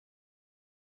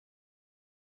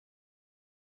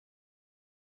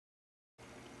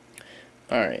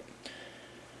Alright,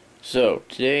 so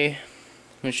today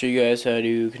I'm going to show you guys how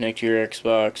to connect your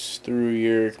Xbox through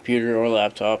your computer or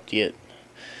laptop to get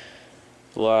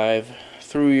live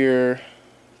through your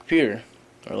computer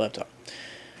or laptop.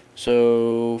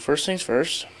 So first things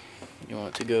first, you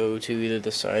want to go to either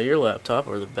the side of your laptop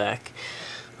or the back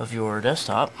of your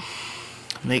desktop.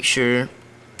 Make sure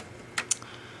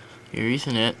your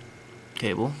Ethernet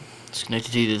cable is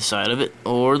connected to either the side of it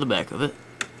or the back of it.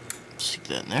 Stick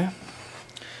that in there.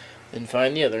 Then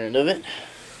find the other end of it.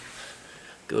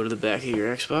 Go to the back of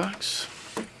your Xbox.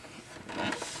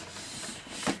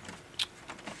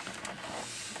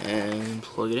 And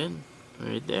plug it in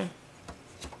right there.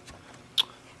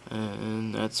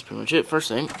 And that's pretty much it. First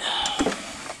thing.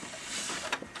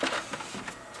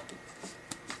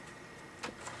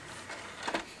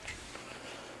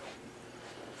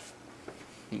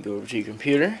 You go over to your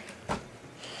computer.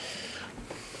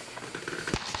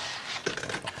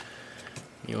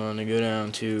 You want to go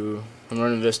down to, I'm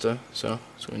running Vista, so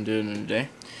that's what I'm going to do in a day.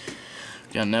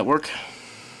 Go on Network.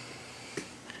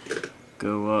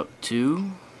 Go up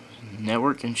to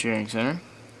Network and Sharing Center.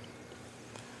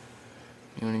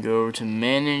 You want to go over to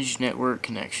Manage Network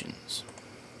Connections.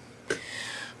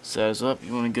 Size up.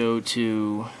 You want to go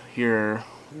to your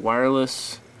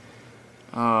wireless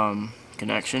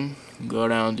connection. Go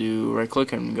down to right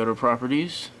click and go to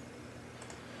Properties.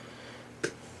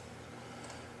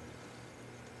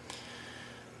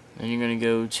 Then you're going to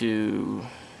go to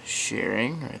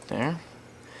Sharing right there.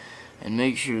 And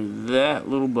make sure that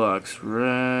little box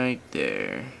right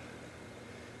there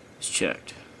is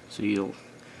checked. So you'll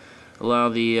allow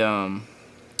the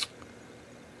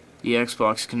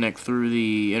Xbox to connect through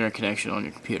the interconnection on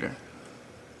your computer.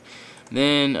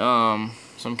 Then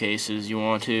some cases you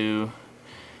want to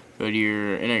go to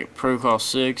your Internet Protocol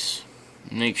 6,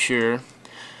 make sure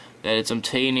that it's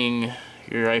obtaining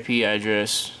your IP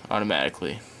address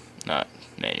automatically, not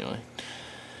manually,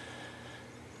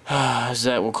 as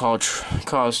that will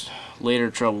cause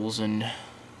later troubles in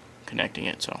connecting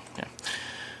it. So yeah,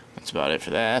 that's about it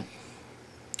for that.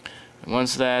 And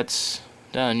once that's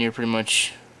done, you're pretty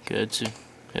much good to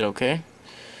hit OK.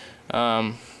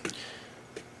 As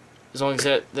long as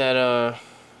the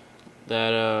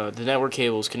network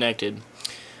cable is connected,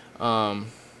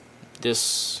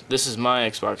 this is my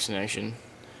Xbox connection.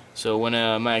 So when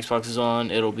my Xbox is on,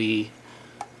 it'll be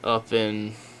up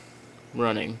and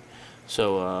running.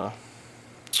 So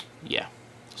yeah,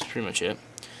 that's pretty much it.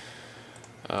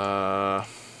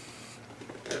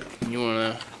 You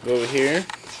wanna go over here,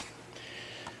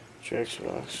 your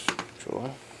Xbox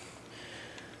controller,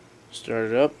 start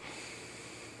it up.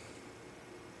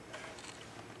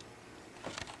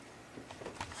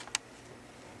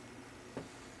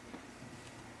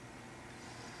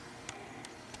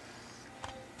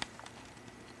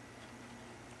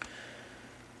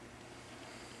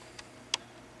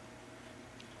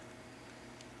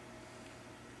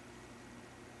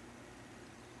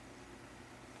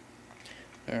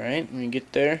 Alright, when you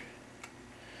get there,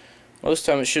 most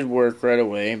time it should work right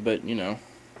away, but you know,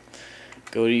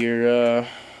 go to your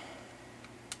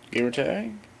gamer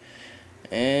tag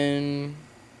and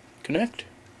connect.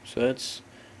 So that's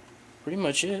pretty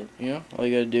much it, you know, all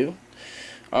you gotta do.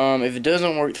 If it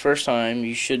doesn't work the first time,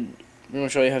 you should, pretty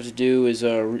much all you have to do is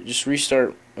just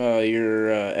restart your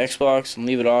Xbox and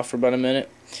leave it off for about a minute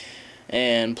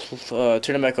and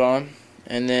turn it back on.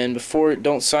 And then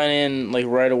don't sign in like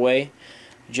right away.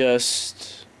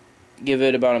 Just give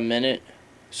it about a minute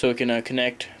so it can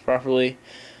connect properly,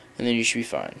 and then you should be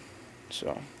fine.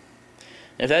 So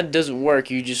if that doesn't work,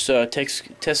 you just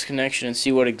test connection and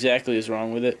see what exactly is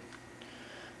wrong with it,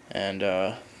 and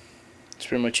that's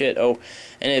pretty much it. Oh,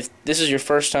 and if this is your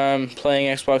first time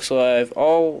playing Xbox Live,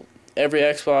 every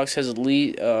Xbox has at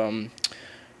least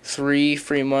 3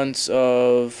 free months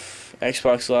of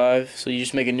Xbox Live, so you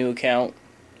just make a new account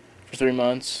for 3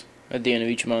 months at the end of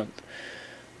each month.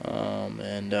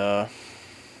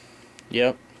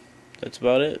 Yep, that's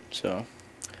about it. So,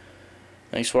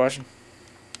 thanks for watching.